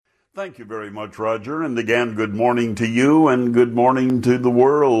Thank you very much, Roger. And again, good morning to you and good morning to the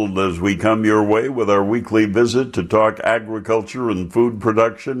world as we come your way with our weekly visit to talk agriculture and food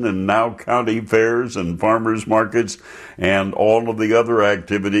production and now county fairs and farmers markets and all of the other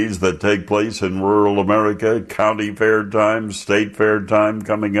activities that take place in rural America, county fair time, state fair time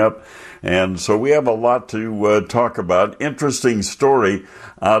coming up. And so we have a lot to talk about. Interesting story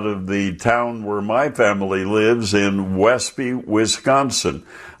out of the town where my family lives in Westby, Wisconsin.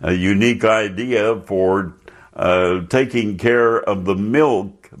 A unique idea for taking care of the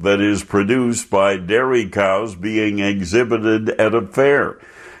milk that is produced by dairy cows being exhibited at a fair,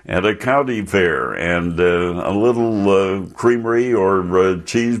 at a county fair, and a little creamery or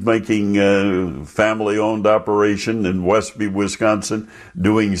cheese-making family-owned operation in Westby, Wisconsin,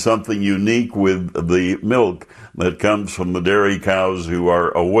 doing something unique with the milk that comes from the dairy cows who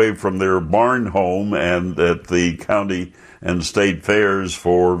are away from their barn home and at the county and state fairs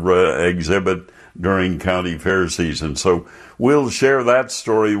for exhibit during county fair season. So we'll share that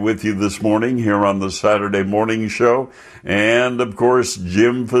story with you this morning here on the Saturday Morning Show. And, of course,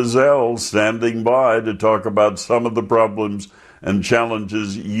 Jim Fizzell standing by to talk about some of the problems and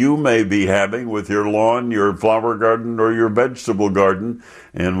challenges you may be having with your lawn, your flower garden, or your vegetable garden.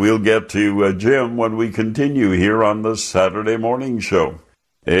 And we'll get to Jim when we continue here on the Saturday Morning Show.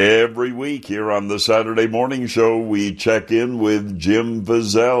 Every week here on the Saturday Morning Show, we check in with Jim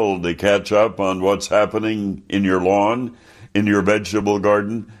Fizzell to catch up on what's happening in your lawn, in your vegetable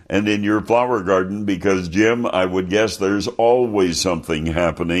garden, and in your flower garden, because, Jim, I would guess there's always something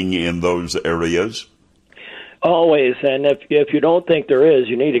happening in those areas. Always, and if you don't think there is,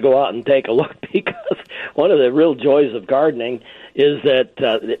 you need to go out and take a look, because one of the real joys of gardening is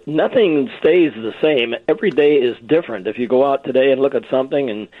that nothing stays the same. Every day is different. If you go out today and look at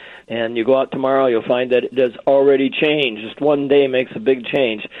something and you go out tomorrow, you'll find that it has already changed. Just one day makes a big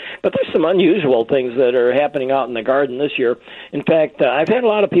change. But there's some unusual things that are happening out in the garden this year. In fact, I've had a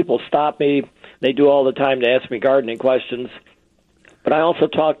lot of people stop me. They do all the time to ask me gardening questions. But I also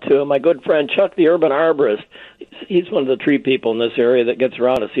talked to my good friend Chuck, the urban arborist. He's one of the tree people in this area that gets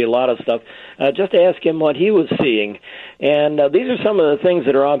around to see a lot of stuff. Just to ask him what he was seeing. And these are some of the things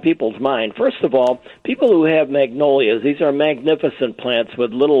that are on people's mind. First of all, people who have magnolias, these are magnificent plants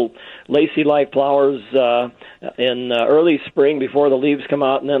with little lacy-like flowers in early spring before the leaves come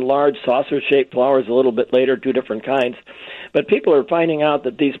out, and then large saucer-shaped flowers a little bit later, two different kinds. But people are finding out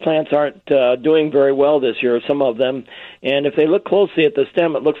that these plants aren't doing very well this year, some of them. And if they look closely at the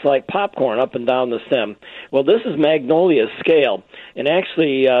stem, it looks like popcorn up and down the stem. Well, this is magnolia scale. And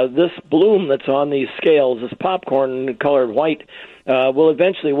actually, this bloom that's on these scales, this popcorn-colored white, will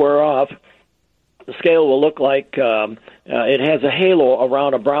eventually wear off. The scale will look like it has a halo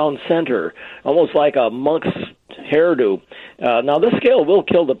around a brown center, almost like a monk's hairdo. Now, this scale will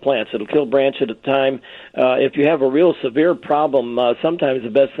kill the plants. It'll kill a branch at a time. If you have a real severe problem, sometimes the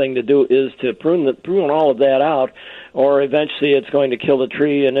best thing to do is to prune all of that out, or eventually it's going to kill the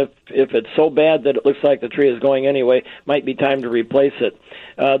tree. And if it's so bad that it looks like the tree is going anyway, might be time to replace it.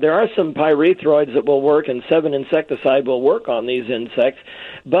 There are some pyrethroids that will work, and 7-insecticide will work on these insects,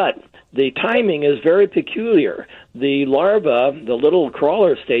 but the timing is very peculiar. The larvae, the little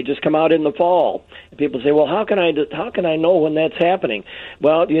crawler stages, come out in the fall. People say, well, how can I know when that's happening?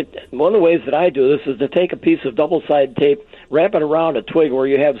 Well, one of the ways that I do this is to take a piece of double-sided tape, wrap it around a twig where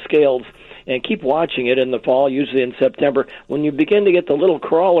you have scales, and keep watching it in the fall, usually in September. When you begin to get the little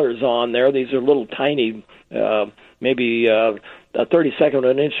crawlers on there, these are little tiny, maybe a 32nd of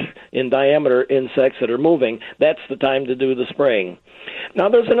an inch in diameter insects that are moving, that's the time to do the spraying. Now,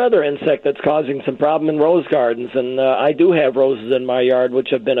 there's another insect that's causing some problem in rose gardens, and I do have roses in my yard which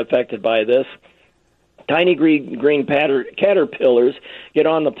have been affected by this. Tiny green caterpillars get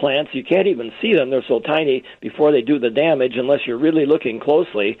on the plants. You can't even see them. They're so tiny before they do the damage unless you're really looking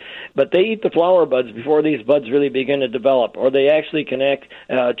closely. But they eat the flower buds before these buds really begin to develop, or they actually can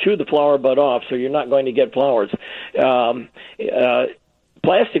chew the flower bud off, so you're not going to get flowers.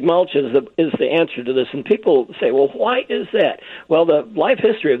 Plastic mulch is the answer to this, and people say, well, why is that? Well, the life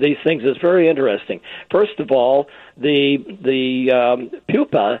history of these things is very interesting. First of all, the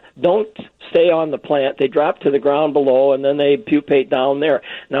pupa don't stay on the plant. They drop to the ground below, and then they pupate down there.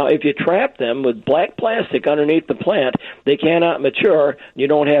 Now, if you trap them with black plastic underneath the plant, they cannot mature. You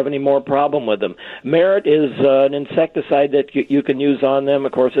don't have any more problem with them. Merit is an insecticide that you can use on them.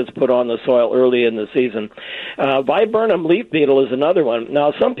 Of course, it's put on the soil early in the season. Viburnum leaf beetle is another one.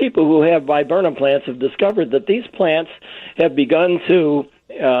 Now, some people who have viburnum plants have discovered that these plants have begun to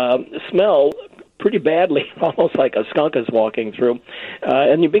smell pretty badly, almost like a skunk is walking through.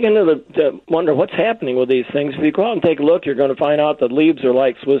 And you begin to wonder what's happening with these things. If you go out and take a look, you're going to find out that leaves are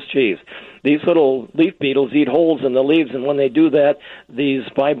like Swiss cheese. These little leaf beetles eat holes in the leaves, and when they do that, these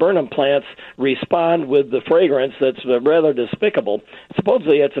viburnum plants respond with the fragrance that's rather despicable.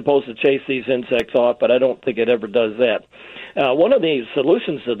 Supposedly it's supposed to chase these insects off, but I don't think it ever does that. One of the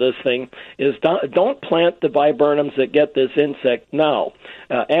solutions to this thing is don't plant the viburnums that get this insect now.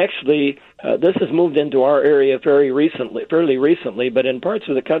 This has moved into our area fairly recently, but in parts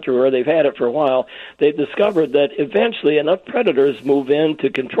of the country where they've had it for a while, they've discovered that eventually enough predators move in to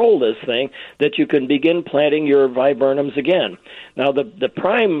control this thing that you can begin planting your viburnums again. Now, the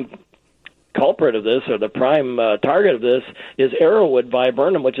prime culprit of this, or the prime target of this, is arrowwood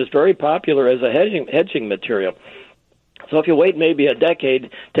viburnum, which is very popular as a hedging material. So if you wait maybe a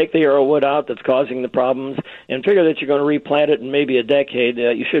decade, take the arrowwood out that's causing the problems, and figure that you're going to replant it in maybe a decade,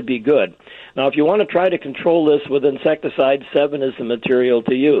 you should be good. Now, if you want to try to control this with insecticide, 7 is the material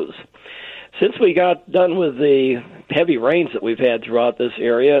to use. Since we got done with the heavy rains that we've had throughout this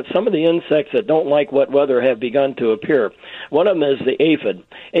area, some of the insects that don't like wet weather have begun to appear. One of them is the aphid.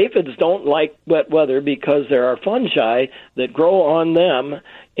 Aphids don't like wet weather because there are fungi that grow on them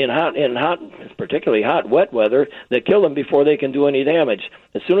in hot, particularly hot, wet weather, that kill them before they can do any damage.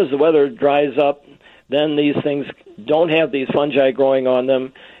 As soon as the weather dries up, then these things don't have these fungi growing on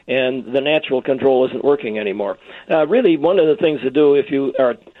them, and the natural control isn't working anymore. Really, one of the things to do if you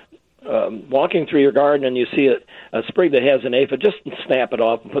are walking through your garden and you see a sprig that has an aphid, just snap it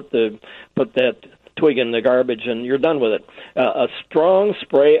off and put that twig in the garbage, and you're done with it. A strong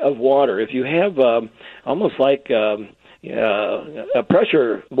spray of water. If you have almost like a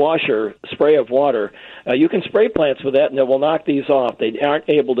pressure washer spray of water, you can spray plants with that, and it will knock these off. They aren't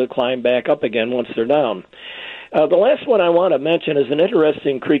able to climb back up again once they're down. The last one I want to mention is an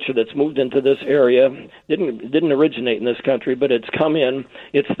interesting creature that's moved into this area. Didn't originate in this country, but it's come in.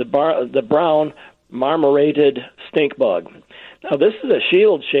 It's the brown marmorated stink bug. Now, this is a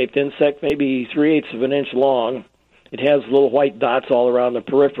shield-shaped insect, maybe 3/8 of an inch long. It has little white dots all around the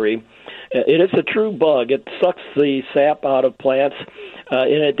periphery. It is a true bug. It sucks the sap out of plants,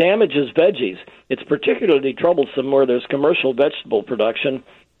 and it damages veggies. It's particularly troublesome where there's commercial vegetable production,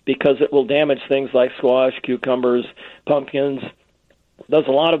 because it will damage things like squash, cucumbers, pumpkins. Does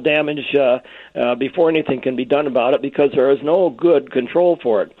a lot of damage before anything can be done about it, because there is no good control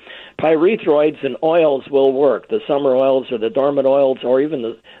for it. Pyrethroids and oils will work, the summer oils or the dormant oils, or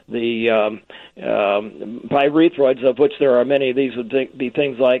even the pyrethroids, of which there are many. These would be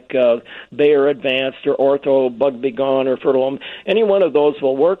things like Bayer Advanced or Ortho, Bug Be Gone, or Fertilome. Any one of those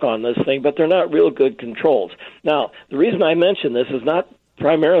will work on this thing, but they're not real good controls. Now, the reason I mention this is not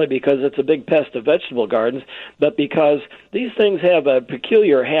primarily because it's a big pest of vegetable gardens, but because these things have a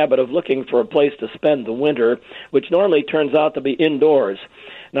peculiar habit of looking for a place to spend the winter, which normally turns out to be indoors.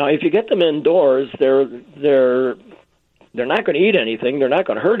 Now, if you get them indoors, they're not going to eat anything. They're not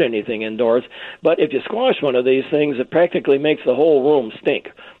going to hurt anything indoors. But if you squash one of these things, it practically makes the whole room stink.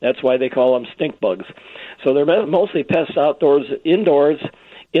 That's why they call them stink bugs. So they're mostly pests indoors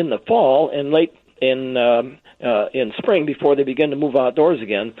in the fall and late in spring before they begin to move outdoors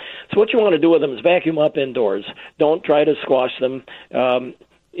again. So what you want to do with them is vacuum up indoors. Don't try to squash them.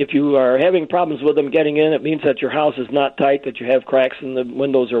 If you are having problems with them getting in, it means that your house is not tight, that you have cracks in the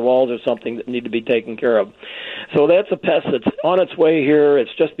windows or walls or something that need to be taken care of. So that's a pest that's on its way here.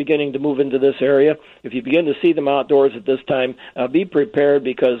 It's just beginning to move into this area. If you begin to see them outdoors at this time, be prepared,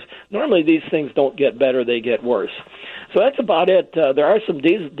 because normally these things don't get better, they get worse. So that's about it. There are some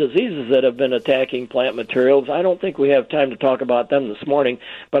diseases that have been attacking plant materials. I don't think we have time to talk about them this morning,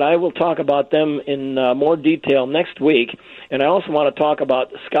 but I will talk about them in more detail next week. And I also want to talk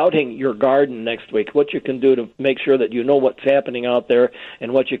about scouting your garden next week, what you can do to make sure that you know what's happening out there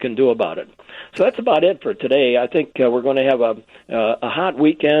and what you can do about it. So that's about it for today. I think we're going to have a hot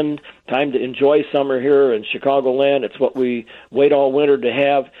weekend, time to enjoy summer here in Chicagoland. It's what we wait all winter to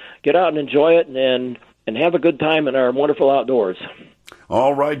have. Get out and enjoy it, and have a good time in our wonderful outdoors.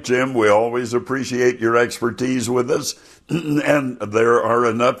 All right, Jim, we always appreciate your expertise with us. And there are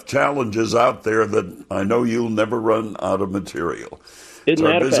enough challenges out there that I know you'll never run out of material. Isn't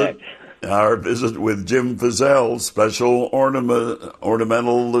that a fact? Our visit with Jim Fizzell, special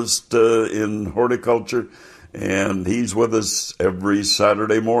ornamentalist in horticulture, and he's with us every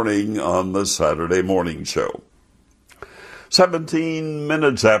Saturday morning on the Saturday Morning Show. 17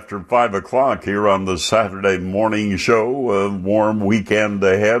 minutes after 5 o'clock here on the Saturday Morning Show. A warm weekend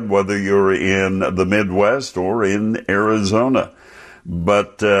ahead, whether you're in the Midwest or in Arizona.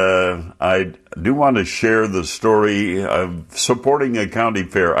 But I do want to share the story of supporting a county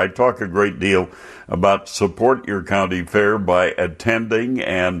fair. I talk a great deal about support your county fair by attending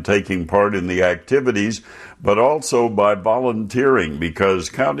and taking part in the activities, but also by volunteering, because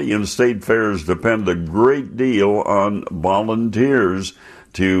county and state fairs depend a great deal on volunteers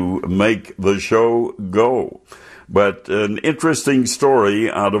to make the show go. But an interesting story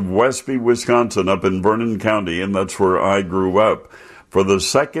out of Westby, Wisconsin, up in Vernon County, and that's where I grew up. For the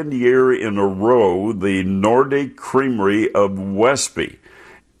second year in a row, the Nordic Creamery of Westby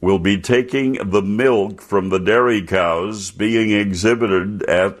will be taking the milk from the dairy cows being exhibited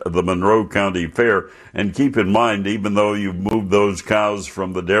at the Monroe County Fair. And keep in mind, even though you've moved those cows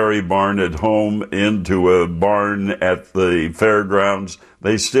from the dairy barn at home into a barn at the fairgrounds,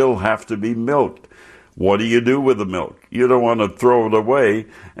 they still have to be milked. What do you do with the milk? You don't want to throw it away.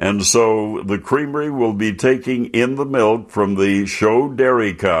 And so the creamery will be taking in the milk from the show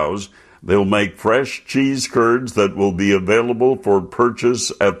dairy cows. They'll make fresh cheese curds that will be available for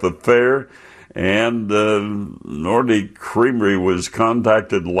purchase at the fair. And Nordic Creamery was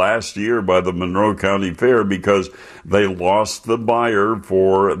contacted last year by the Monroe County Fair because they lost the buyer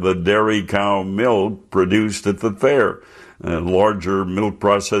for the dairy cow milk produced at the fair. Larger milk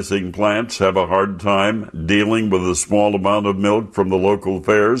processing plants have a hard time dealing with a small amount of milk from the local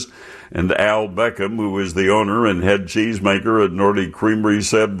fairs. And Al Beckham, who is the owner and head cheesemaker at Nordic Creamery,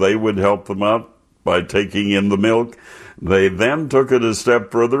 said they would help them out by taking in the milk. They then took it a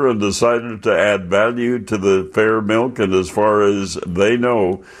step further and decided to add value to the fair milk. And as far as they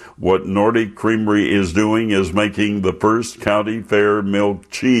know, what Nordic Creamery is doing is making the first county fair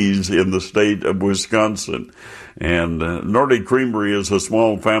milk cheese in the state of Wisconsin. And Nordic Creamery is a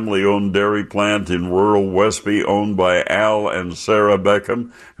small family-owned dairy plant in rural Westby owned by Al and Sarah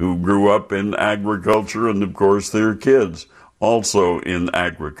Beckham, who grew up in agriculture, and, of course, their kids also in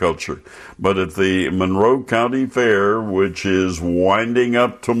agriculture. But at the Monroe County Fair, which is winding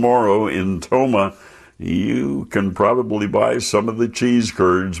up tomorrow in Tomah, you can probably buy some of the cheese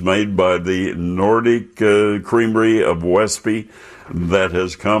curds made by the Nordic Creamery of Westby that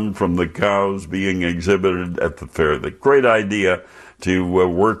has come from the cows being exhibited at the fair. The great idea to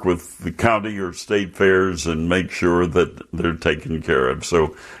work with the county or state fairs and make sure that they're taken care of.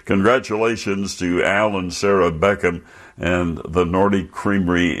 So congratulations to Al and Sarah Beckham and the Nordic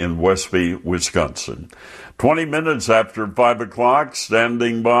Creamery in Westby, Wisconsin. 20 minutes after 5 o'clock,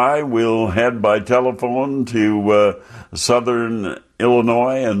 standing by, we'll head by telephone to southern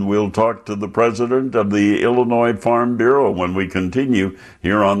Illinois, and we'll talk to the president of the Illinois Farm Bureau when we continue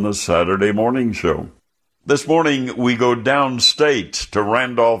here on the Saturday Morning Show. This morning, we go downstate to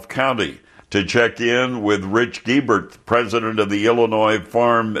Randolph County to check in with Rich Giebert, president of the Illinois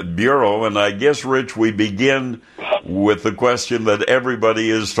Farm Bureau. And I guess, Rich, we begin with the question that everybody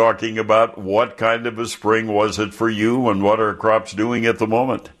is talking about. What kind of a spring was it for you, and what are crops doing at the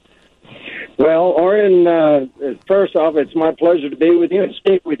moment? Well, Orion, first off, it's my pleasure to be with you and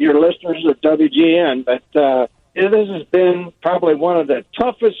speak with your listeners at WGN. But this has been probably one of the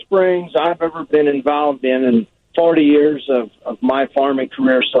toughest springs I've ever been involved in 40 years of my farming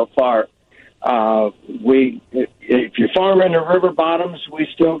career so far. If you farm in the river bottoms, we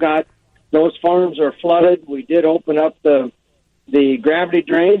still got those farms are flooded. We did open up the gravity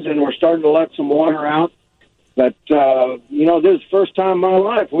drains, and we're starting to let some water out. But, this is the first time in my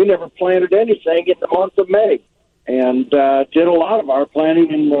life. We never planted anything in the month of May, and did a lot of our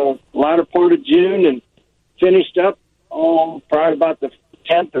planting in the latter part of June and finished up probably about the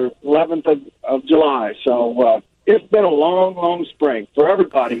 10th or 11th of July. So it's been a long, long spring for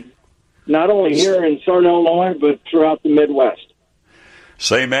everybody, not only here in Southern Illinois, but throughout the Midwest.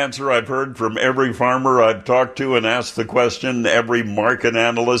 Same answer I've heard from every farmer I've talked to and asked the question, every market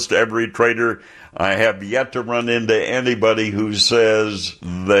analyst, every trader. I have yet to run into anybody who says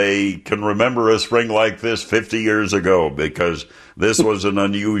they can remember a spring like this 50 years ago, because this was an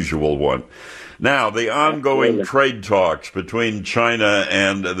unusual one. Now, the ongoing trade talks between China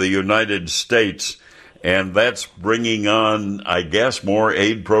and the United States, and that's bringing on, I guess, more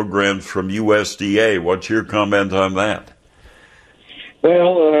aid programs from USDA. What's your comment on that?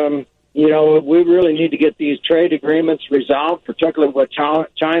 Well, we really need to get these trade agreements resolved, particularly with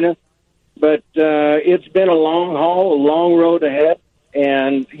China. But it's been a long haul, a long road ahead,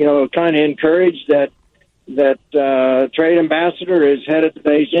 and, kind of encouraged that trade ambassador is headed to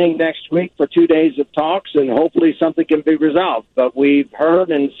Beijing next week for 2 days of talks, and hopefully something can be resolved. But we've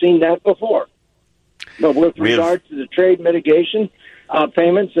heard and seen that before. But with regard to the trade mitigation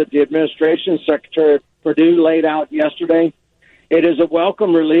payments that the administration, Secretary Perdue laid out yesterday, it is a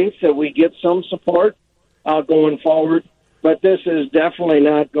welcome relief that we get some support going forward. but this is definitely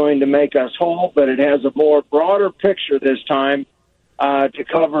not going to make us whole, but it has a more broader picture this time to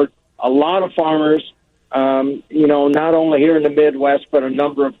cover a lot of farmers, not only here in the Midwest, but a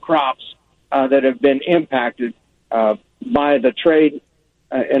number of crops that have been impacted by the trade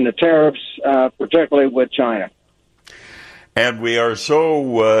and the tariffs, particularly with China. And we are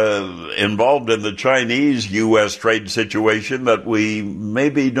so involved in the Chinese-U.S. trade situation that we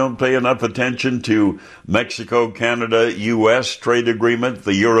maybe don't pay enough attention to Mexico-Canada-U.S. trade agreement,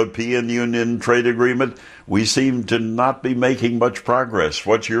 the European Union trade agreement. We seem to not be making much progress.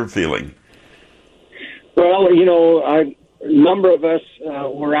 What's your feeling? Well, a number of us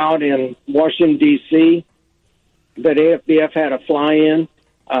were out in Washington, D.C., that AFBF had a fly-in.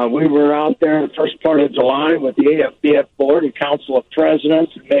 We were out there in the first part of July with the AFBF Board and Council of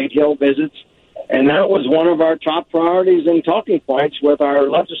Presidents and made Hill visits. And that was one of our top priorities and talking points with our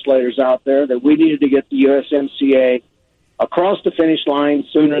legislators out there, that we needed to get the USMCA across the finish line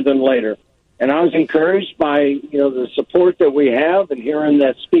sooner than later. And I was encouraged by, the support that we have, and hearing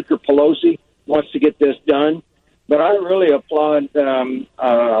that Speaker Pelosi wants to get this done. But I really applaud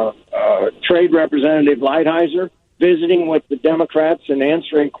Trade Representative Lighthizer visiting with the Democrats and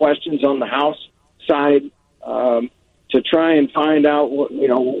answering questions on the House side to try and find out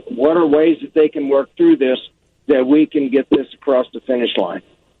what are ways that they can work through this, that we can get this across the finish line.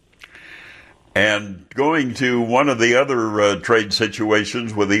 And going to one of the other trade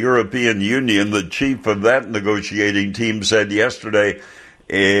situations with the European Union, the chief of that negotiating team said yesterday,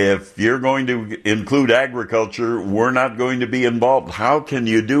 if you're going to include agriculture, we're not going to be involved. How can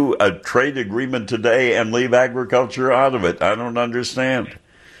you do a trade agreement today and leave agriculture out of it? I don't understand.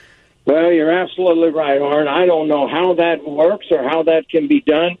 Well, you're absolutely right, Arn. I don't know how that works or how that can be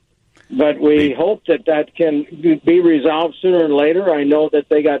done, but we hope that can be resolved sooner or later. I know that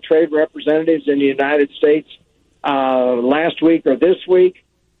they got trade representatives in the United States last week or this week,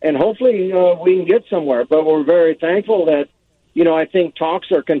 and hopefully we can get somewhere. But we're very thankful that I think talks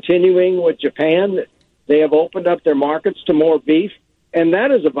are continuing with Japan. They have opened up their markets to more beef, and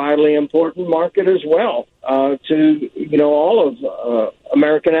that is a vitally important market as well to all of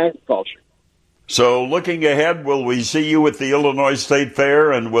American agriculture. So looking ahead, will we see you at the Illinois State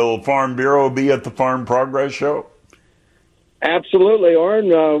Fair, and will Farm Bureau be at the Farm Progress Show? Absolutely, Orrin.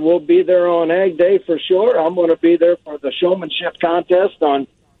 We'll be there on Ag Day for sure. I'm going to be there for the showmanship contest on,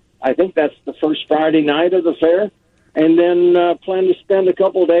 I think that's the first Friday night of the fair. And then plan to spend a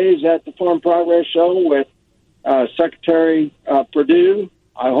couple of days at the Farm Progress Show with Secretary Perdue.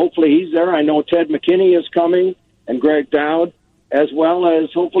 Hopefully he's there. I know Ted McKinney is coming, and Greg Dowd, as well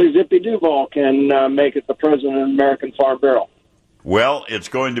as hopefully Zippy Duval can make it the president of the American Farm Bureau. Well, it's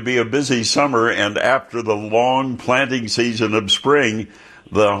going to be a busy summer, and after the long planting season of spring,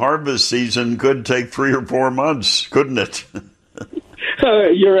 the harvest season could take 3 or 4 months, couldn't it?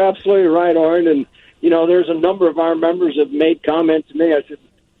 You're absolutely right, Orrin. And there's a number of our members have made comment to me. I said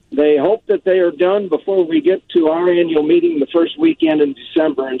they hope that they are done before we get to our annual meeting the first weekend in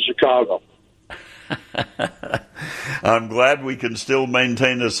December in Chicago. I'm glad we can still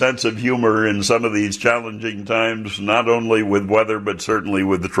maintain a sense of humor in some of these challenging times, not only with weather, but certainly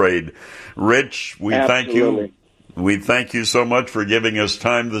with the trade. Rich, we thank you. We thank you so much for giving us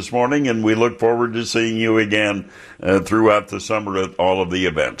time this morning, and we look forward to seeing you again throughout the summer at all of the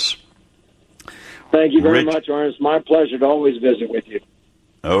events. Thank you very much, Arn. It's my pleasure to always visit with you.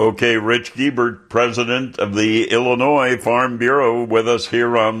 Okay, Rich Giebert, president of the Illinois Farm Bureau, with us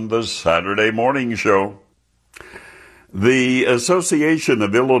here on the Saturday Morning Show. The Association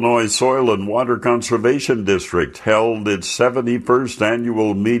of Illinois Soil and Water Conservation District held its 71st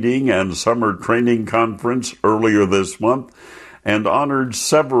annual meeting and summer training conference earlier this month and honored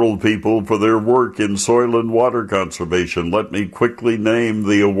several people for their work in soil and water conservation. Let me quickly name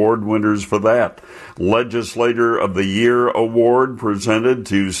the award winners for that. Legislator of the Year Award presented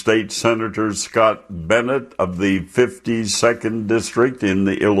to State Senator Scott Bennett of the 52nd District in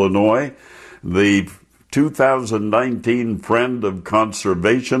Illinois. The 2019 Friend of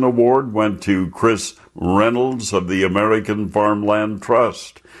Conservation Award went to Chris Reynolds of the American Farmland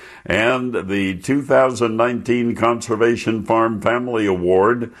Trust. And the 2019 Conservation Farm Family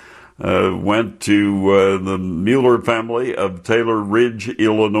Award went to the Mueller family of Taylor Ridge,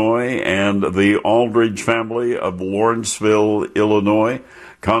 Illinois, and the Aldridge family of Lawrenceville, Illinois.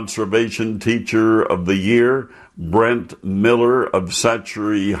 Conservation Teacher of the Year, Brent Miller of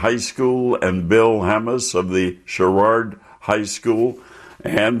Satchery High School and Bill Hammes of the Sherrard High School.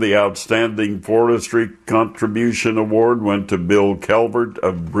 And the Outstanding Forestry Contribution Award went to Bill Calvert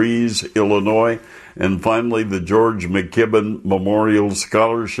of Breeze, Illinois. And finally, the George McKibben Memorial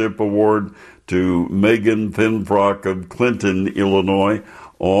Scholarship Award to Megan Finfrock of Clinton, Illinois,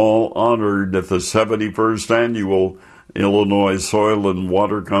 all honored at the 71st Annual Illinois Soil and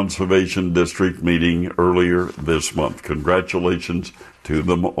Water Conservation District meeting earlier this month. Congratulations to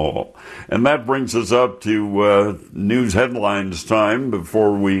them all. And that brings us up to news headlines time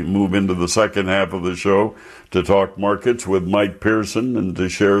before we move into the second half of the show to talk markets with Mike Pearson and to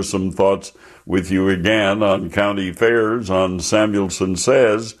share some thoughts with you again on county fairs, on Samuelson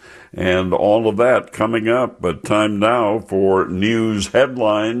Says, and all of that coming up. But time now for news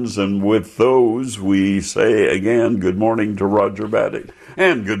headlines, and with those we say again good morning to Roger Batty.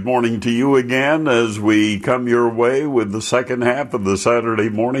 And good morning to you again as we come your way with the second half of the Saturday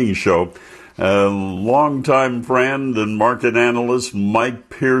morning show. Longtime friend and market analyst Mike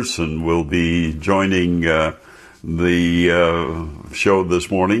Pearson will be joining the show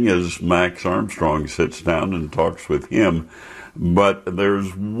this morning as Max Armstrong sits down and talks with him. But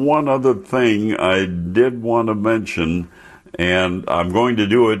there's one other thing I did want to mention, and I'm going to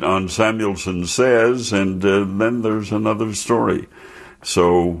do it on Samuelson Says, and then there's another story.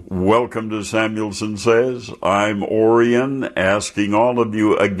 So welcome to Samuelson Says. I'm Orion, asking all of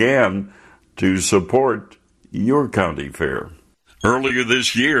you again to support your county fair. Earlier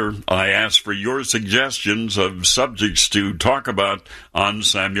this year, I asked for your suggestions of subjects to talk about on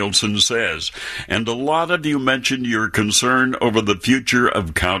Samuelson Says, and a lot of you mentioned your concern over the future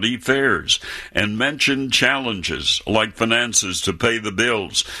of county fairs, and mentioned challenges like finances to pay the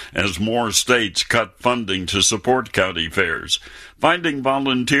bills as more states cut funding to support county fairs, finding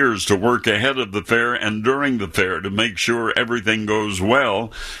volunteers to work ahead of the fair and during the fair to make sure everything goes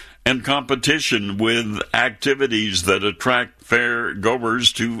well, and competition with activities that attract fair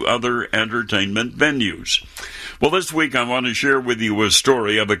goers to other entertainment venues. Well, this week I want to share with you a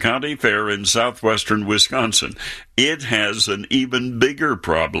story of a county fair in southwestern Wisconsin. It has an even bigger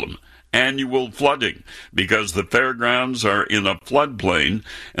problem: annual flooding, because the fairgrounds are in a floodplain,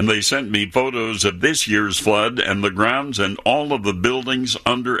 and they sent me photos of this year's flood and the grounds and all of the buildings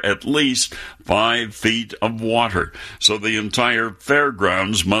under at least 5 feet of water. So the entire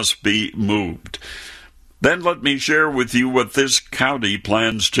fairgrounds must be moved. Then let me share with you what this county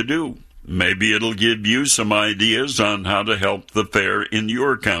plans to do. Maybe it'll give you some ideas on how to help the fair in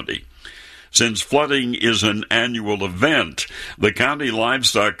your county. Since flooding is an annual event, the County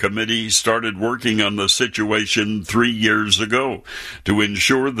Livestock Committee started working on the situation 3 years ago to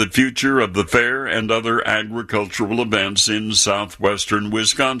ensure the future of the fair and other agricultural events in southwestern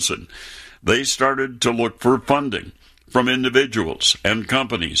Wisconsin. They started to look for funding from individuals and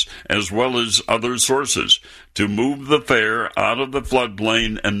companies, as well as other sources, to move the fair out of the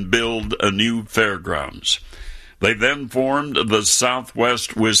floodplain and build a new fairgrounds. They then formed the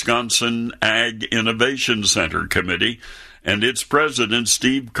Southwest Wisconsin Ag Innovation Center Committee, and its president,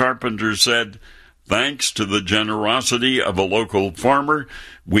 Steve Carpenter, said, "Thanks to the generosity of a local farmer,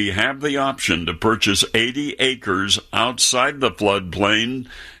 we have the option to purchase 80 acres outside the floodplain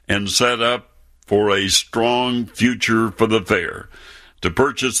and set up for a strong future for the fair. To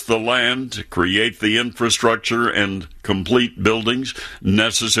purchase the land, create the infrastructure, and complete buildings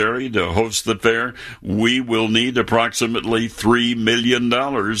necessary to host the fair, we will need approximately $3 million.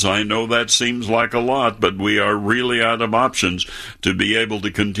 I know that seems like a lot, but we are really out of options to be able to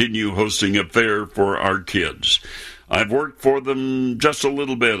continue hosting a fair for our kids." I've worked for them just a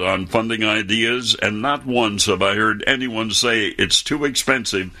little bit on funding ideas, and not once have I heard anyone say it's too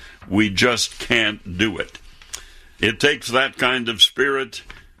expensive, we just can't do it. It takes that kind of spirit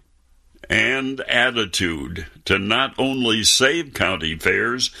and attitude to not only save county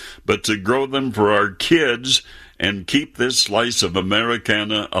fairs, but to grow them for our kids and keep this slice of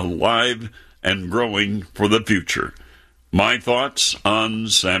Americana alive and growing for the future. My thoughts on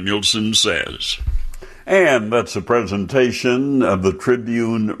Samuelson Says. And that's a presentation of the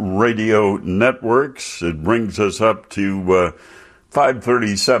Tribune Radio Networks. It brings us up to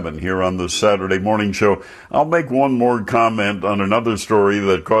 5:37 here on the Saturday morning show. I'll make one more comment on another story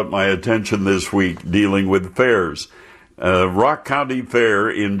that caught my attention this week dealing with fairs. Rock County Fair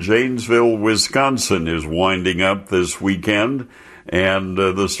in Janesville, Wisconsin is winding up this weekend. And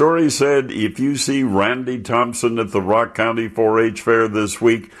the story said, if you see Randy Thompson at the Rock County 4-H Fair this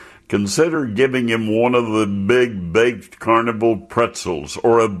week, consider giving him one of the big baked carnival pretzels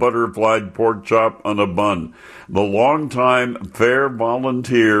or a butterflied pork chop on a bun. The longtime fair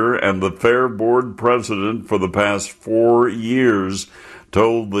volunteer and the fair board president for the past 4 years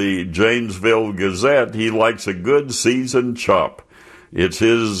told the Janesville Gazette he likes a good seasoned chop. It's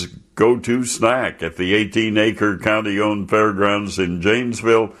his go-to snack at the 18-acre county-owned fairgrounds in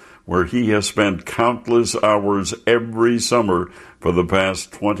Janesville, where he has spent countless hours every summer for the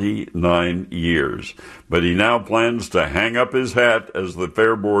past 29 years. But he now plans to hang up his hat as the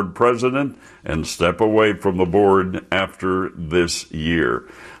Fair Board president and step away from the board after this year.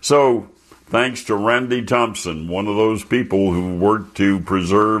 So, thanks to Randy Thompson, one of those people who worked to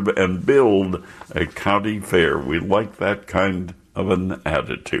preserve and build a county fair. We like that kind of an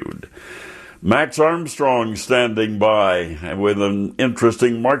attitude. Max Armstrong standing by with an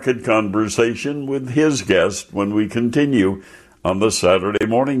interesting market conversation with his guest when we continue on the Saturday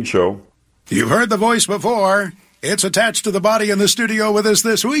Morning Show. You've heard the voice before. It's attached to the body in the studio with us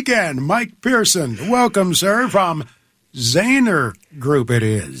this weekend. Mike Pearson. Welcome, sir, from Zaner Group it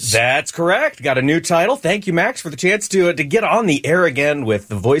is. That's correct. Got a new title. Thank you, Max, for the chance to get on the air again with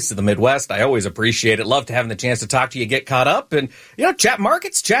the voice of the Midwest. I always appreciate it. Love to having the chance to talk to you, get caught up, and, chat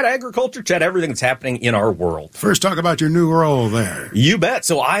markets, chat agriculture, chat everything that's happening in our world. First, talk about your new role there. You bet.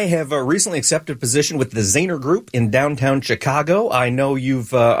 So I have recently accepted a position with the Zaner Group in downtown Chicago. I know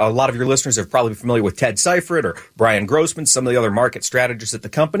you've, a lot of your listeners are probably familiar with Ted Seifert or Brian Grossman, some of the other market strategists at the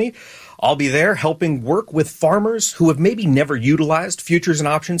company. I'll be there helping work with farmers who have maybe never utilized futures and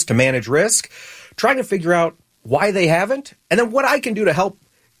options to manage risk, trying to figure out why they haven't, and then what I can do to help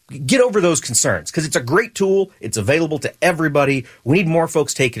get over those concerns, because it's a great tool. It's available to everybody. We need more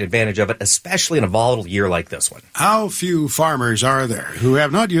folks taking advantage of it, especially in a volatile year like this one. How few farmers are there who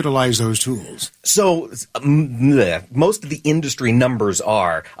have not utilized those tools? So most of the industry numbers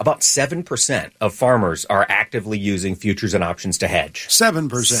are about 7% of farmers are actively using futures and options to hedge. 7%.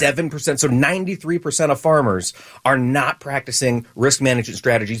 7%. So 93% of farmers are not practicing risk management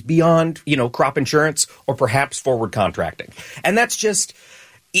strategies beyond, crop insurance or perhaps forward contracting. And that's just...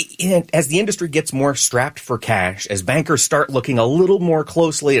 as the industry gets more strapped for cash, as bankers start looking a little more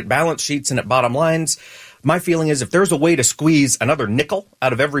closely at balance sheets and at bottom lines, my feeling is if there's a way to squeeze another nickel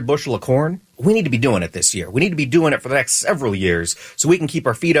out of every bushel of corn, we need to be doing it this year. We need to be doing it for the next several years so we can keep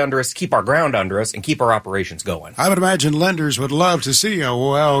our feet under us, keep our ground under us, and keep our operations going. I would imagine lenders would love to see a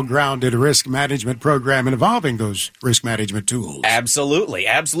well-grounded risk management program involving those risk management tools. Absolutely,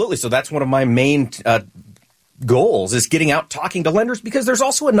 absolutely. So that's one of my main goals is getting out talking to lenders, because there's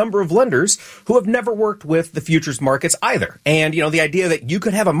also a number of lenders who have never worked with the futures markets either. And, the idea that you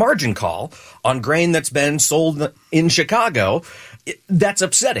could have a margin call on grain that's been sold in Chicago, that's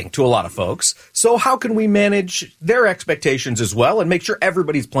upsetting to a lot of folks. So how can we manage their expectations as well and make sure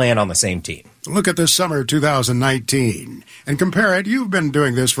everybody's playing on the same team? Look at this summer 2019 and compare it. You've been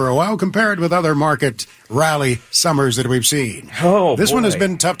doing this for a while. Compare it with other market rally summers that we've seen. This one has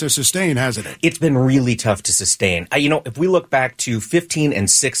been tough to sustain, hasn't it? It's been really tough to sustain. If we look back to 15 and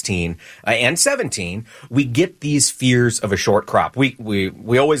 16 and 17, we get these fears of a short crop.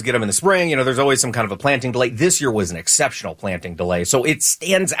 We always get them in the spring. There's always some kind of a planting delay. This year was an exceptional planting delay, so it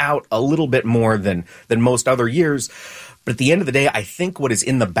stands out a little bit more than most other years. But at the end of the day, I think what is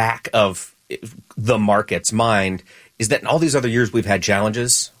in the back of the market's mind is that in all these other years we've had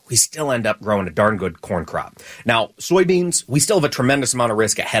challenges, we still end up growing a darn good corn crop. Now, soybeans, we still have a tremendous amount of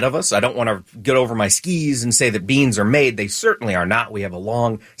risk ahead of us. I don't want to get over my skis and say that beans are made. They certainly are not. We have a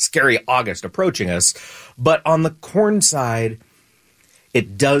long, scary August approaching us. But on the corn side,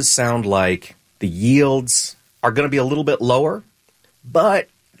 it does sound like the yields are going to be a little bit lower, but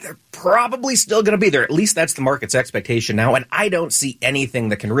they're probably still going to be there. At least that's the market's expectation now. And I don't see anything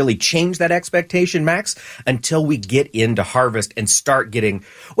that can really change that expectation, Max, until we get into harvest and start getting,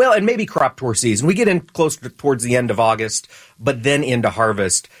 and maybe crop tour season. We get in close towards the end of August, but then into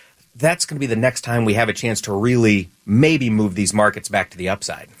harvest. That's going to be the next time we have a chance to really maybe move these markets back to the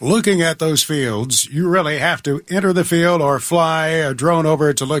upside. Looking at those fields, you really have to enter the field or fly a drone over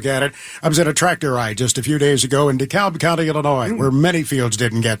it to look at it. I was at a tractor ride just a few days ago in DeKalb County, Illinois, where many fields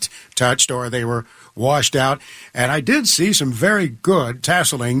didn't get touched or they were washed out. And I did see some very good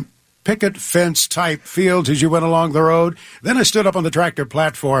tasseling picket fence type fields as you went along the road. Then I stood up on the tractor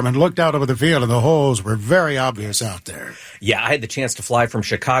platform and looked out over the field, and the holes were very obvious out there. Yeah, I had the chance to fly from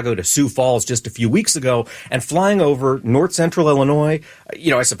Chicago to Sioux Falls just a few weeks ago, and flying over north central Illinois,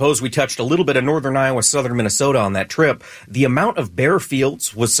 I suppose we touched a little bit of northern Iowa, southern Minnesota on that trip. The amount of bare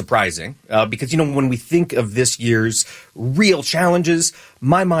fields was surprising because, when we think of this year's real challenges,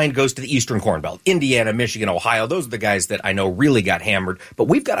 my mind goes to the Eastern Corn Belt. Indiana, Michigan, Ohio, those are the guys that I know really got hammered. But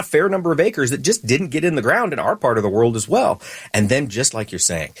we've got a fair number of acres that just didn't get in the ground in our part of the world as well. And then, just like you're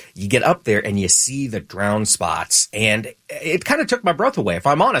saying, you get up there and you see the drown spots. And it kind of took my breath away. If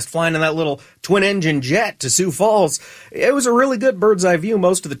I'm honest, flying in that little twin-engine jet to Sioux Falls, it was a really good bird's-eye view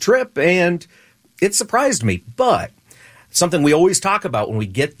most of the trip, and it surprised me. But something we always talk about when we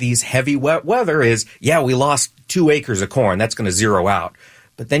get these heavy wet weather is, we lost 2 acres of corn. That's going to zero out.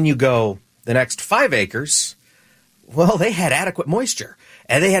 But then you go the next 5 acres, well, they had adequate moisture.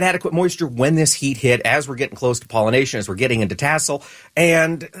 And they had adequate moisture when this heat hit, as we're getting close to pollination, as we're getting into tassel.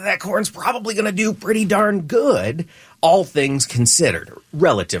 And that corn's probably going to do pretty darn good, all things considered.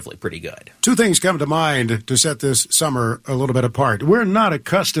 Relatively pretty good. 2 things come to mind to set this summer a little bit apart. We're not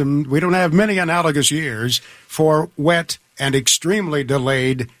accustomed, we don't have many analogous years for wet and extremely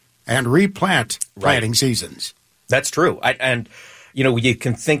delayed and replant planting seasons. That's true. You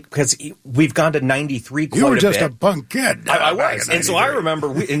can think, because we've gone to 93 quite a bit. You were just a punk kid. I was. And so I remember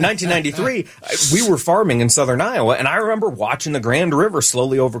in 1993, we were farming in southern Iowa, and I remember watching the Grand River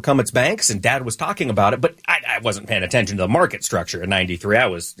slowly overcome its banks, and Dad was talking about it, but I wasn't paying attention to the market structure in 93. I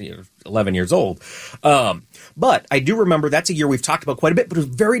was 11 years old. But I do remember that's a year we've talked about quite a bit, but it was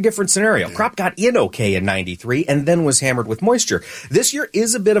a very different scenario. Crop got in okay in 93 and then was hammered with moisture. This year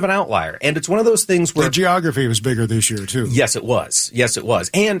is a bit of an outlier, and it's one of those things where... The geography was bigger this year, too. Yes, it was.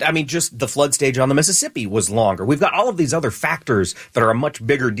 And, just the flood stage on the Mississippi was longer. We've got all of these other factors that are a much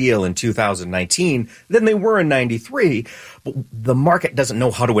bigger deal in 2019 than they were in 93. But the market doesn't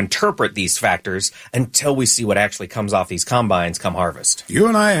know how to interpret these factors until we see what actually comes off these combines come harvest. You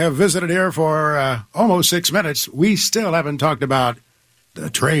and I have visited here for almost 6 minutes. We still haven't talked about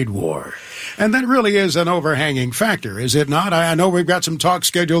the trade war. And that really is an overhanging factor, is it not? I know we've got some talk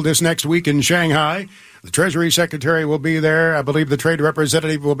scheduled this next week in Shanghai. The Treasury Secretary will be there. I believe the trade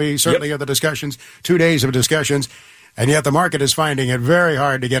representative will be certainly in the discussions, 2 days of discussions. And yet the market is finding it very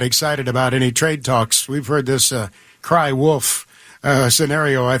hard to get excited about any trade talks. We've heard this cry wolf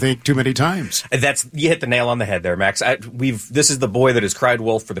scenario, I think, too many times. You hit the nail on the head there, Max. This is the boy that has cried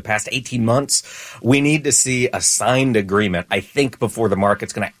wolf for the past 18 months. We need to see a signed agreement, I think, before the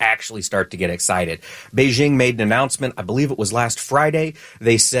market's going to actually start to get excited. Beijing made an announcement, I believe it was last Friday.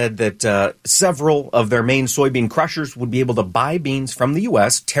 They said that several of their main soybean crushers would be able to buy beans from the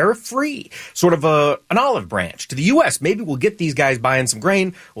U.S. tariff-free, sort of an olive branch to the U.S. Maybe we'll get these guys buying some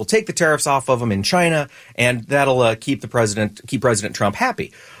grain, we'll take the tariffs off of them in China, and that'll keep President Trump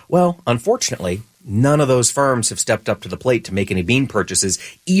happy. Well, unfortunately, none of those firms have stepped up to the plate to make any bean purchases,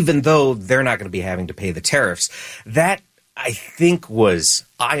 even though they're not going to be having to pay the tariffs. That, I think, was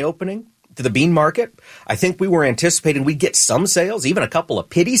eye-opening to the bean market. I think we were anticipating we'd get some sales, even a couple of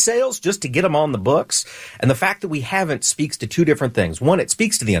pity sales, just to get them on the books. And the fact that we haven't speaks to 2 different things. One, it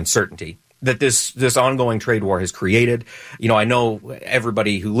speaks to the uncertainty that this ongoing trade war has created. I know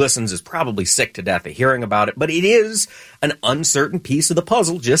everybody who listens is probably sick to death of hearing about it, but it is an uncertain piece of the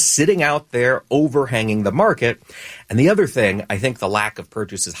puzzle just sitting out there overhanging the market. And the other thing I think the lack of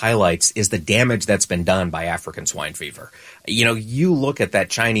purchases highlights is the damage that's been done by African swine fever. You look at that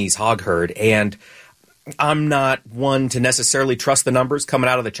Chinese hog herd, and I'm not one to necessarily trust the numbers coming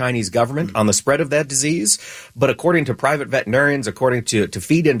out of the Chinese government on the spread of that disease, but according to private veterinarians, according to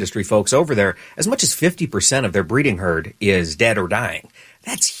feed industry folks over there, as much as 50% of their breeding herd is dead or dying.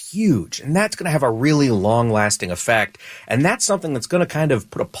 That's huge, and that's going to have a really long-lasting effect, and that's something that's going to kind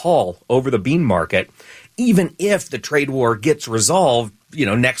of put a pall over the bean market, even if the trade war gets resolved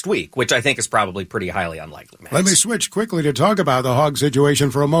next week, which I think is probably pretty highly unlikely. Max. Let me switch quickly to talk about the hog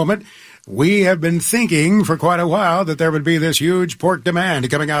situation for a moment. We have been thinking for quite a while that there would be this huge pork demand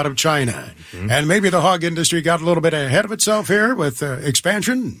coming out of China. Mm-hmm. And maybe the hog industry got a little bit ahead of itself here with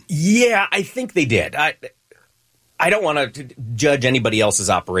expansion. Yeah, I think they did. I don't want to judge anybody else's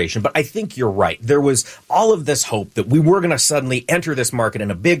operation, but I think you're right. There was all of this hope that we were going to suddenly enter this market in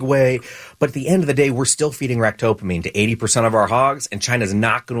a big way, but at the end of the day, we're still feeding ractopamine to 80% of our hogs, and China's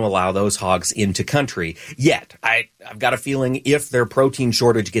not going to allow those hogs into country yet. I've got a feeling if their protein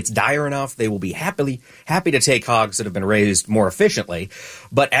shortage gets dire enough, they will be happy to take hogs that have been raised more efficiently.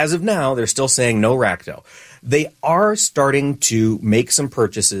 But as of now, they're still saying no racto. They are starting to make some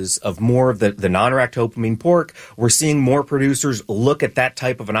purchases of more of the non-ractopamine pork. We're seeing more producers look at that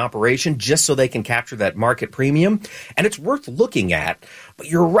type of an operation just so they can capture that market premium. And it's worth looking at. But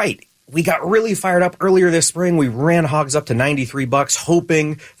you're right. We got really fired up earlier this spring. We ran hogs up to $93,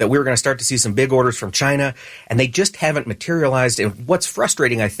 hoping that we were going to start to see some big orders from China, and they just haven't materialized. And what's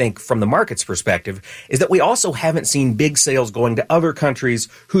frustrating, I think, from the market's perspective, is that we also haven't seen big sales going to other countries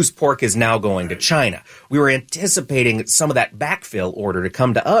whose pork is now going to China. We were anticipating some of that backfill order to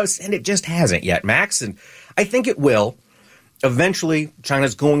come to us, and it just hasn't yet, Max, and I think it will. Eventually,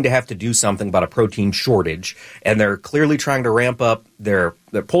 China's going to have to do something about a protein shortage, and they're clearly trying to ramp up their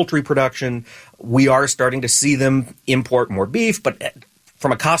poultry production. We are starting to see them import more beef, but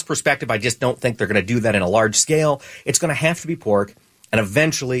from a cost perspective, I just don't think they're going to do that in a large scale. It's going to have to be pork, and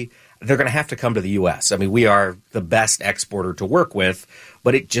eventually they're going to have to come to the U.S. I mean, we are the best exporter to work with,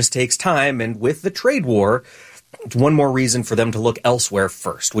 but it just takes time, and with the trade war, It's one more reason for them to look elsewhere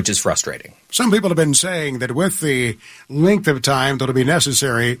first, which is frustrating. Some people have been saying that with the length of time that would be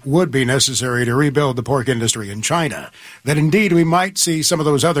necessary to rebuild the pork industry in China, that indeed we might see some of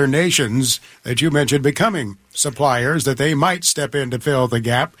those other nations that you mentioned becoming suppliers, that they might step in to fill the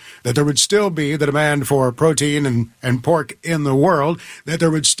gap, that there would still be the demand for protein and pork in the world, that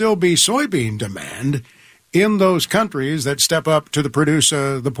there would still be soybean demand in those countries that step up to produce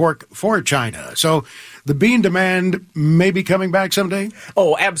the pork for China. So the bean demand may be coming back someday?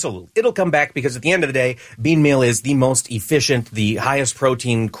 Oh, absolutely. It'll come back because at the end of the day, bean meal is the most efficient, the highest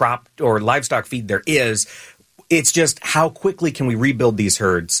protein crop or livestock feed there is. It's just how quickly can we rebuild these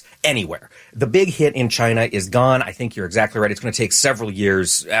herds anywhere? The big hit in China is gone. I think you're exactly right. It's going to take several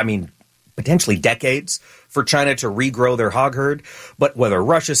years. I mean, potentially decades for China to regrow their hog herd. But whether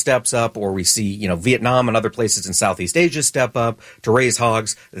Russia steps up or we see, Vietnam and other places in Southeast Asia step up to raise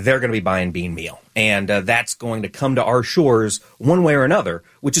hogs, they're going to be buying bean meal. And that's going to come to our shores one way or another,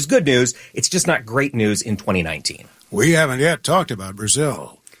 which is good news. It's just not great news in 2019. We haven't yet talked about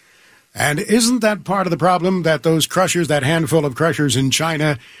Brazil. And isn't that part of the problem that those crushers, that handful of crushers in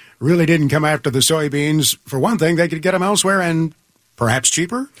China, really didn't come after the soybeans? For one thing, they could get them elsewhere and perhaps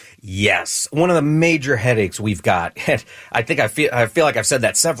cheaper? Yes. One of the major headaches we've got, and I feel like I've said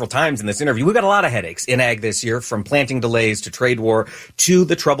that several times in this interview, we've got a lot of headaches in ag this year, from planting delays to trade war to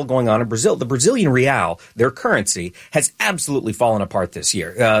the trouble going on in Brazil. The Brazilian real, their currency, has absolutely fallen apart this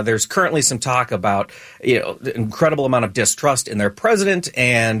year. There's currently some talk about, the incredible amount of distrust in their president,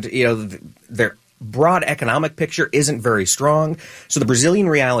 and, their broad economic picture isn't very strong. So the Brazilian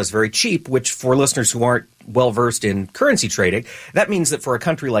real is very cheap, which for listeners who aren't well-versed in currency trading, that means that for a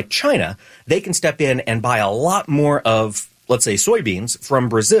country like China, they can step in and buy a lot more of, let's say, soybeans from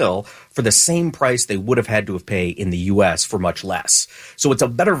Brazil for the same price they would have had to have paid in the U.S. for much less. So it's a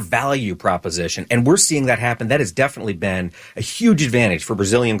better value proposition, and we're seeing that happen. That has definitely been a huge advantage for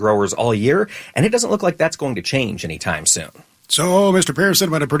Brazilian growers all year, and it doesn't look like that's going to change anytime soon. So, Mr.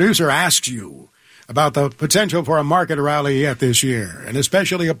 Pearson, when a producer asks you about the potential for a market rally yet this year, and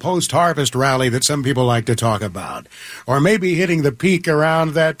especially a post-harvest rally that some people like to talk about, or maybe hitting the peak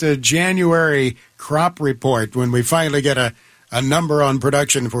around that January crop report when we finally get a number on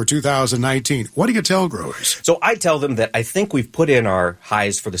production for 2019. What do you tell growers? So I tell them that I think we've put in our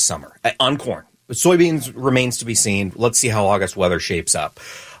highs for the summer on corn. Soybeans remains to be seen. Let's see how August weather shapes up.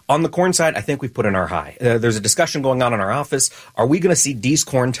 On the corn side, I think we've put in our high. There's a discussion going on in our office. Are we going to see D's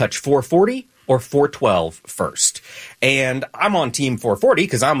corn touch 440? Or 412 first? And I'm on team 440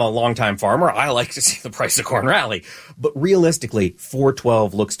 because I'm a longtime farmer. I like to see the price of corn rally. But realistically,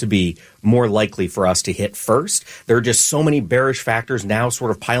 412 looks to be more likely for us to hit first. There are just so many bearish factors now sort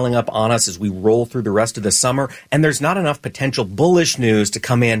of piling up on us as we roll through the rest of the summer, and there's not enough potential bullish news to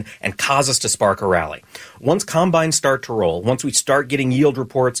come in and cause us to spark a rally. Once combines start to roll, once we start getting yield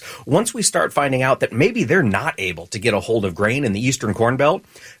reports, once we start finding out that maybe they're not able to get a hold of grain in the Eastern Corn Belt,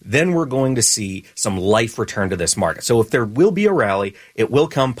 then we're going to see some life return to this market. So if there will be a rally, it will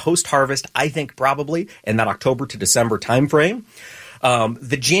come post-harvest, I think probably in that October to December timeframe.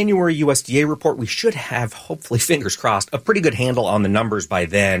 The January USDA report, we should have, hopefully, fingers crossed, a pretty good handle on the numbers by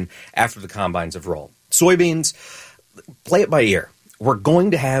then after the combines have rolled. Soybeans, play it by ear. We're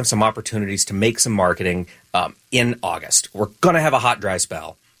going to have some opportunities to make some marketing in August. We're going to have a hot, dry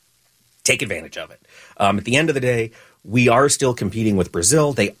spell. Take advantage of it. At the end of the day, we are still competing with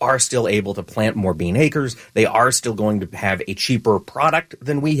Brazil. They are still able to plant more bean acres. They are still going to have a cheaper product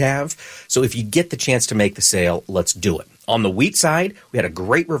than we have. So if you get the chance to make the sale, let's do it. On the wheat side, we had a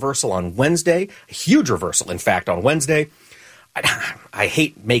great reversal on Wednesday, a huge reversal, in fact, on Wednesday. I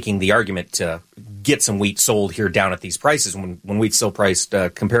hate making the argument to get some wheat sold here down at these prices when wheat's still priced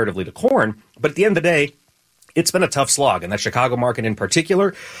comparatively to corn. But at the end of the day, it's been a tough slog, and that Chicago market in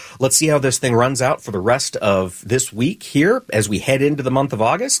particular. Let's see how this thing runs out for the rest of this week here as we head into the month of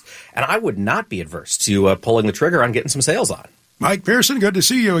August. And I would not be adverse to pulling the trigger on getting some sales on. Mike Pearson, good to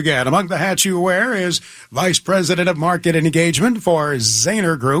see you again. Among the hats you wear is Vice President of Market and Engagement for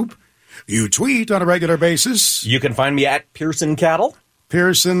Zaner Group. You tweet on a regular basis. You can find me at Pearson Cattle.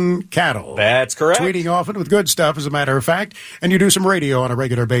 Pearson Cattle. That's correct. Tweeting often with good stuff, as a matter of fact. And you do some radio on a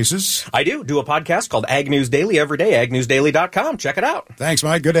regular basis. I do a podcast called Ag News Daily every day, agnewsdaily.com. Check it out. Thanks,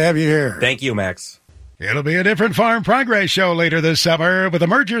 Mike. Good to have you here. Thank you, Max. It'll be a different Farm Progress show later this summer with the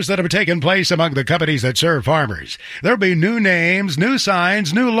mergers that have taken place among the companies that serve farmers. There'll be new names, new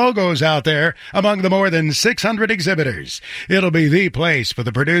signs, new logos out there among the more than 600 exhibitors. It'll be the place for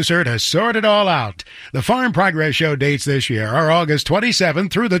the producer to sort it all out. The Farm Progress show dates this year are August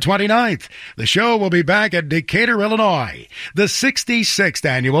 27th through the 29th. The show will be back at Decatur, Illinois. The 66th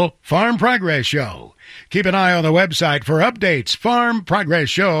annual Farm Progress show. Keep an eye on the website for updates,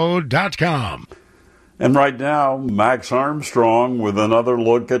 farmprogressshow.com. And right now, Max Armstrong with another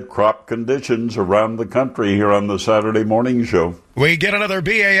look at crop conditions around the country here on the Saturday Morning Show. We get another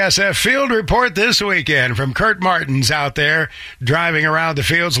BASF field report this weekend from Kurt Martins out there driving around the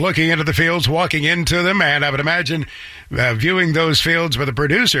fields, looking into the fields, walking into them, and I would imagine viewing those fields with the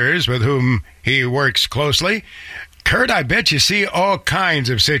producers with whom he works closely. Kurt, I bet you see all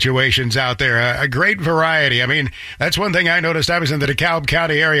kinds of situations out there, a great variety. I mean, that's one thing I noticed. I was in the DeKalb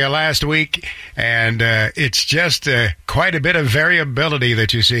County area last week, and it's just quite a bit of variability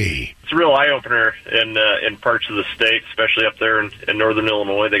that you see. It's a real eye-opener in parts of the state, especially up there in northern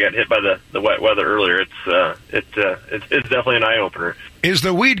Illinois. They got hit by the wet weather earlier. It's definitely an eye-opener. Is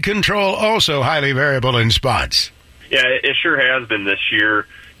the weed control also highly variable in spots? Yeah, it sure has been this year,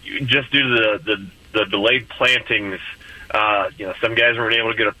 just due to the delayed plantings. Some guys weren't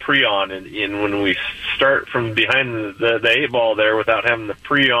able to get a pre-on, and when we start from behind the eight ball there without having the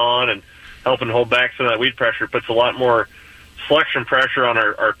pre-on and helping hold back some of that weed pressure, puts a lot more selection pressure on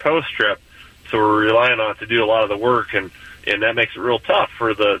our post strip. So we're relying on it to do a lot of the work, and that makes it real tough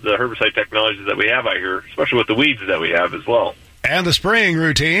for the herbicide technologies that we have out here, especially with the weeds that we have as well. And the spraying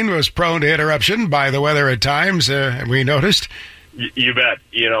routine was prone to interruption by the weather at times, we noticed. You bet.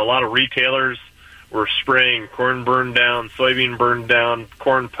 A lot of retailers were spraying corn burned down, soybean burned down,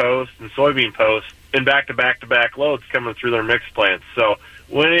 corn post, and soybean post in back-to-back loads coming through their mix plants. So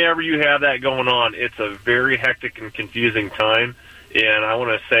whenever you have that going on, it's a very hectic and confusing time. And I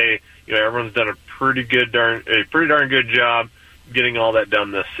want to say, everyone's done a pretty darn good job getting all that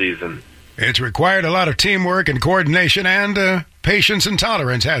done this season. It's required a lot of teamwork and coordination and patience and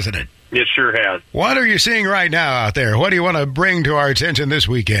tolerance, hasn't it? It sure has. What are you seeing right now out there? What do you want to bring to our attention this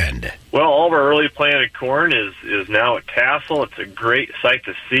weekend? Well, all of our early planted corn is now at tassel. It's a great sight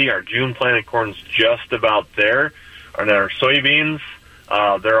to see. Our June planted corn's just about there. And our soybeans,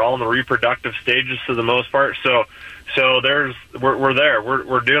 they're all in the reproductive stages for the most part. So we're there.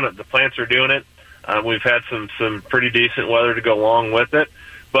 We're doing it. The plants are doing it. We've had some pretty decent weather to go along with it,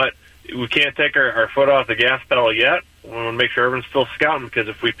 but we can't take our foot off the gas pedal yet. We want to make sure everyone's still scouting, because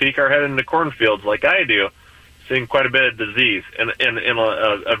if we peek our head into cornfields like I do, seeing quite a bit of disease and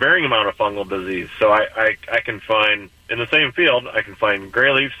a varying amount of fungal disease. So I can find, in the same field, I can find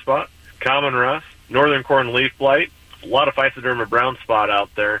gray leaf spot, common rust, northern corn leaf blight, a lot of Physoderma brown spot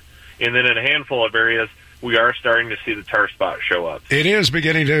out there, and then in a handful of areas, we are starting to see the tar spot show up. It is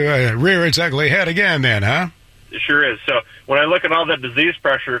beginning to rear its ugly head again then, huh? It sure is. So when I look at all that disease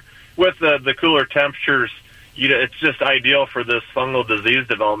pressure, with the cooler temperatures, it's just ideal for this fungal disease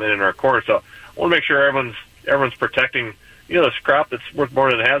development in our corn. So I want to make sure everyone's protecting this crop that's worth more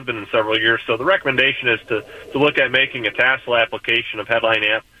than it has been in several years. So the recommendation is to look at making a tassel application of Headline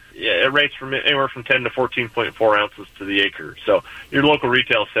Amp. It rates from anywhere from 10 to 14.4 ounces to the acre. So your local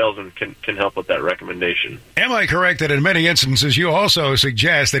retail salesman can help with that recommendation. Am I correct that in many instances you also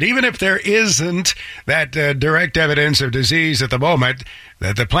suggest that even if there isn't that direct evidence of disease at the moment,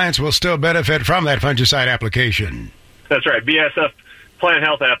 that the plants will still benefit from that fungicide application? That's right. BASF plant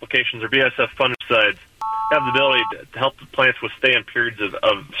health applications, or BASF fungicides, have the ability to help the plants withstand periods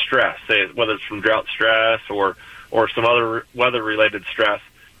of stress, say whether it's from drought stress or some other weather-related stress.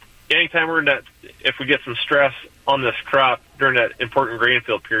 Anytime if we get some stress on this crop during that important grain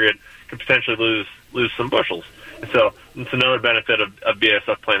field period, could potentially lose some bushels. And so it's another benefit of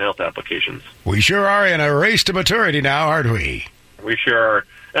BASF plant health applications. We sure are in a race to maturity now, aren't we? We sure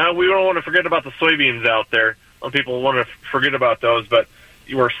are. We don't want to forget about the soybeans out there. Some people want to forget about those, but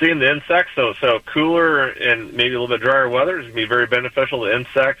we're seeing the insects. So cooler and maybe a little bit drier weather is going to be very beneficial to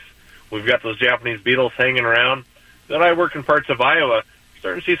insects. We've got those Japanese beetles hanging around. Then I work in parts of Iowa,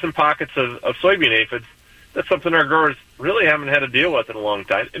 starting to see some pockets of soybean aphids. That's something our growers really haven't had to deal with in a long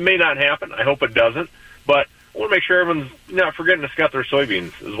time. It may not happen. I hope it doesn't. But I want to make sure everyone's not forgetting to scout their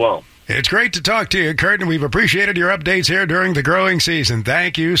soybeans as well. It's great to talk to you, Kurt, and we've appreciated your updates here during the growing season.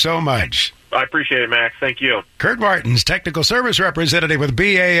 Thank you so much. I appreciate it, Max. Thank you. Kurt Martins, Technical Service Representative with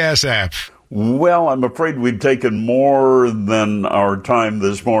BASF. Well, I'm afraid we've taken more than our time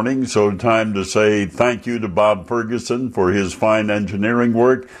this morning, so time to say thank you to Bob Ferguson for his fine engineering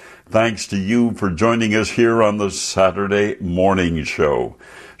work. Thanks to you for joining us here on the Saturday Morning Show.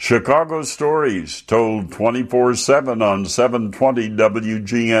 Chicago stories told 24/7 on 720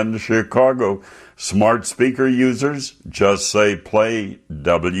 WGN Chicago. Smart speaker users, just say play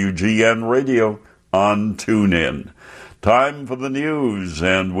WGN Radio on TuneIn. Time for the news,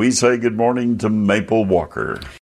 and we say good morning to Maple Walker.